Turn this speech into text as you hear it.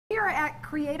at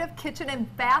Creative Kitchen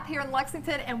and Bath here in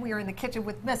Lexington, and we are in the kitchen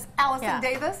with Miss Allison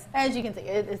Davis. As you can see,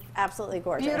 it is absolutely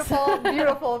gorgeous. Beautiful,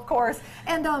 beautiful, of course.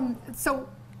 And so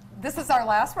this is our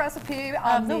last recipe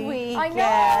of the week. I know,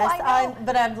 yes, I know.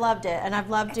 But I've loved it, and I've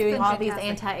loved doing all these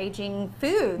anti-aging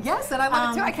foods. Yes, and I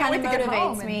love it too. I can't wait to get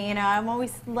home. It motivates me. You know, I'm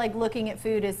always like looking at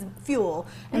food as fuel,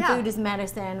 and food is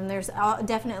medicine. And there's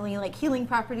definitely like healing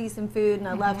properties in food, and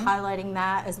I love highlighting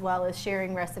that as well as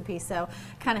sharing recipes. So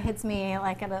kind of hits me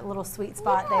like at a little sweet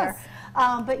spot there.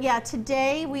 But yeah,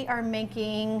 today we are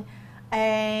making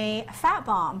a fat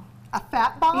bomb. A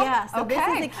fat bomb? Yeah, so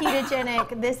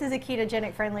this is a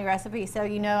ketogenic friendly recipe. So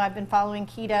you know I've been following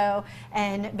keto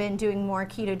and been doing more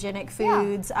ketogenic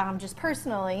foods just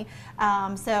personally. So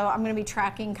I'm going to be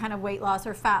tracking kind of weight loss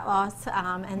or fat loss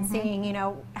and seeing, you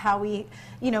know, how we,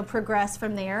 you know, progress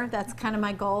from there. That's kind of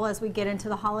my goal as we get into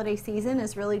the holiday season,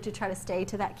 is really to try to stay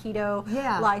to that keto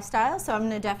lifestyle. So I'm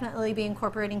going to definitely be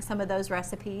incorporating some of those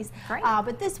recipes. Great.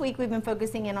 But this week we've been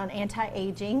focusing in on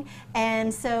anti-aging,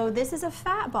 and so this is a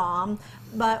fat bomb,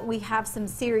 but we have some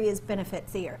serious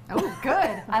benefits here. Oh,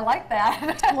 good. I like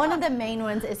that. One of the main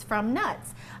ones is from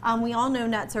nuts. We all know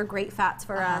nuts are great fats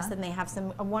for us, and they have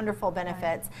some wonderful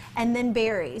benefits. And then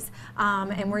berries.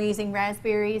 And we're using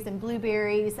raspberries and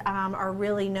blueberries are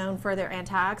really known for their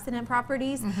antioxidant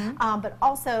properties, but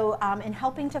also in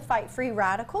helping to fight free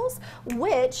radicals,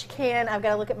 which can, I've got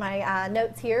to look at my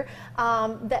notes here,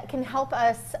 that can help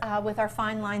us with our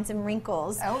fine lines and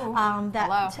wrinkles.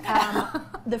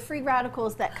 The free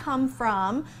radicals that come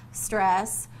from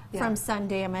stress, from sun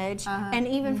damage, and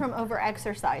even from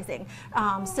over-exercising.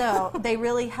 So they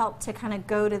really help to kind of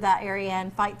go to that area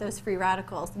and fight those free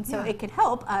radicals. And so it can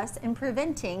help us in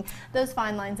preventing those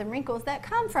fine lines and wrinkles that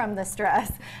come from the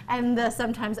stress and the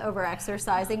sometimes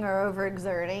over-exercising or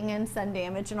over-exerting and sun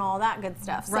damage and all that good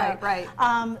stuff.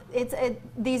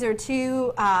 These are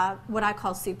two what I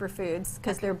call superfoods,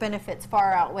 because their benefits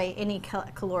far outweigh any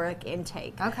caloric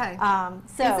intake. Okay.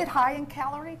 So is it high in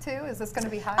calorie too? Is this going to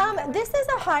be high in calorie? This is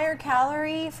a higher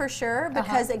calorie for sure,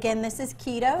 because again, this is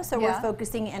keto, so we're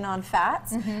focusing in on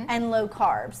fats and low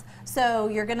carbs. So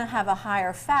you're going to have a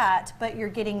higher fat, but you're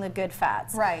getting the good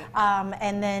fats. Right.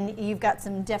 And then you've got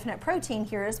some definite protein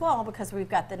here as well, because we've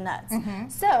got the nuts.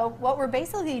 So what we're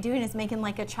basically doing is making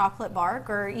like a chocolate bark,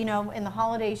 or you know, in the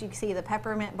holidays you can see the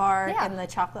peppermint bark and the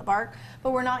chocolate bark,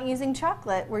 but we're not using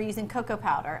chocolate, we're using cocoa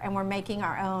powder, and we're making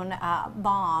our own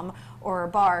balm or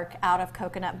bark out of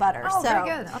coconut butter. Oh, so very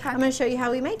good. Okay. I'm going to show you how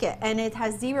we make it, and it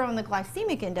has 0 on the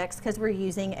glycemic index because we're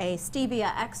using a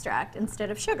stevia extract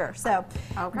instead of sugar. So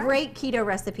great keto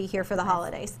recipe here for the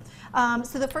holidays.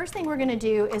 So the first thing we're going to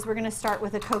do is we're going to start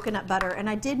with a coconut butter, and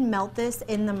I did melt this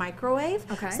in the microwave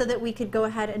so that we could go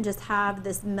ahead and just have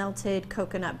this melted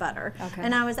coconut butter.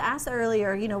 And I was asked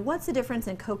earlier, you know, what's the difference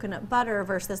in coconut butter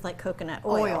versus like coconut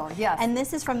oil? And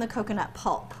this is from the coconut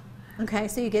pulp. Okay,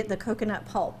 so you get the coconut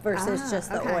pulp versus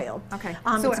just the oil.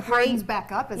 So it hardens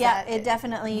back up? Is that it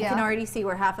definitely, you can already see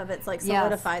where half of it's like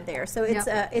solidified there. So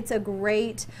it's a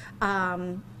great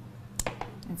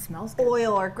it smells good.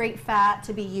 Oil or great fat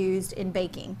to be used in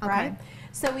baking, right?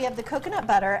 So we have the coconut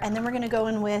butter, and then we're going to go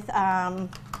in with,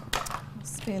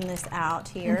 spoon this out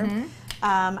here.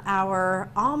 Our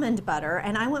almond butter,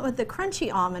 and I went with the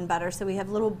crunchy almond butter, so we have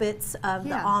little bits of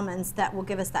the almonds that will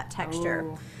give us that texture.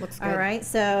 Ooh, looks good. All right,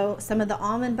 so some of the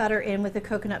almond butter in with the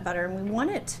coconut butter, and we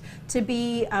want it to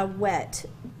be a wet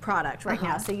product right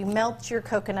now. So you melt your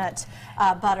coconut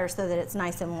butter so that it's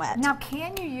nice and wet. Now,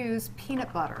 can you use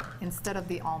peanut butter instead of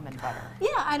the almond butter? Yeah,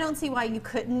 I don't see why you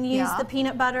couldn't use the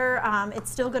peanut butter.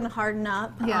 It's still going to harden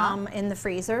up in the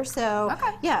freezer. So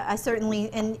yeah, I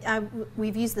certainly, and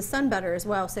we've used the sun butter as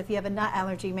well. So if you have a nut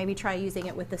allergy, maybe try using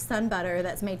it with the sun butter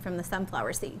that's made from the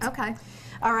sunflower seeds.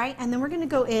 All right, and then we're going to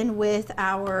go in with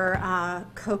our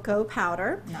cocoa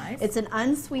powder. It's an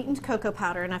unsweetened cocoa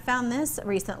powder, and I found this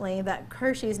recently that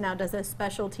Hershey's now does a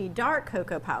specialty dark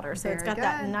cocoa powder, so it's got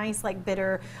that nice like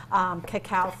bitter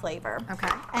cacao flavor.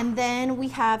 And then we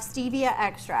have stevia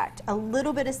extract. A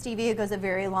little bit of stevia goes a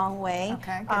very long way.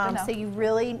 So you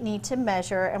really need to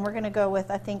measure, and we're going to go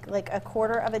with, I think, like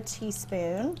 1/4 of a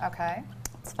teaspoon.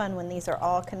 It's fun when these are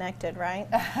all connected, right?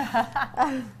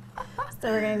 So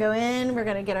we're going to go in, we're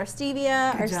going to get our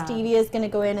stevia. Our stevia is going to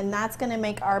go in, and that's going to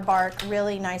make our bark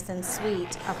really nice and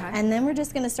sweet. And then we're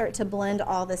just going to start to blend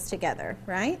all this together,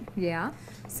 right?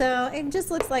 So it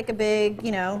just looks like a big,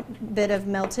 you know, bit of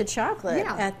melted chocolate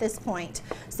at this point.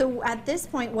 So at this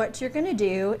point, what you're going to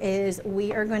do is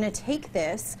we are going to take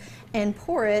this and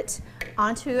pour it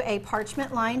onto a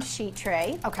parchment-lined sheet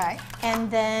tray. Okay. And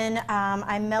then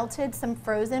I melted some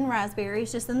frozen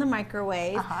raspberries just in the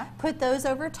microwave. Put those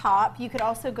over top. You could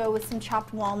also go with some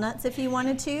chopped walnuts if you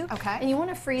wanted to. Okay. And you want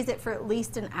to freeze it for at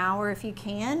least an hour if you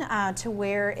can, to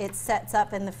where it sets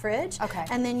up in the fridge. Okay.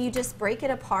 And then you just break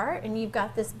it apart, and you've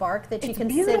got this bark that you can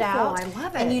beautiful. sit out. I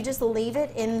love it. And you just leave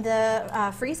it in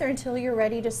the freezer until you're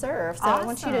ready to serve. So I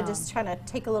want you to just try to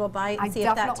take a little bite and see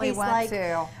if that tastes like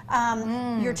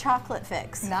your chocolate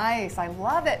fix. Nice, I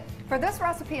love it. For this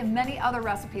recipe and many other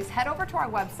recipes, head over to our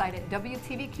website at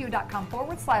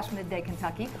WTVQ.com/Midday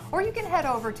Kentucky, or you can head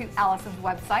over to Allison's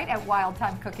website at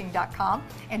wildtimecooking.com.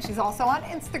 And she's also on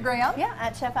Instagram. Yeah,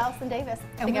 at Chef Allison Davis.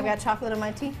 I think I've got chocolate in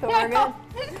my teeth, but Yeah.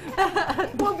 we're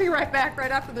good. We'll be right back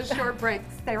right after this short break.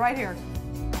 Stay right here.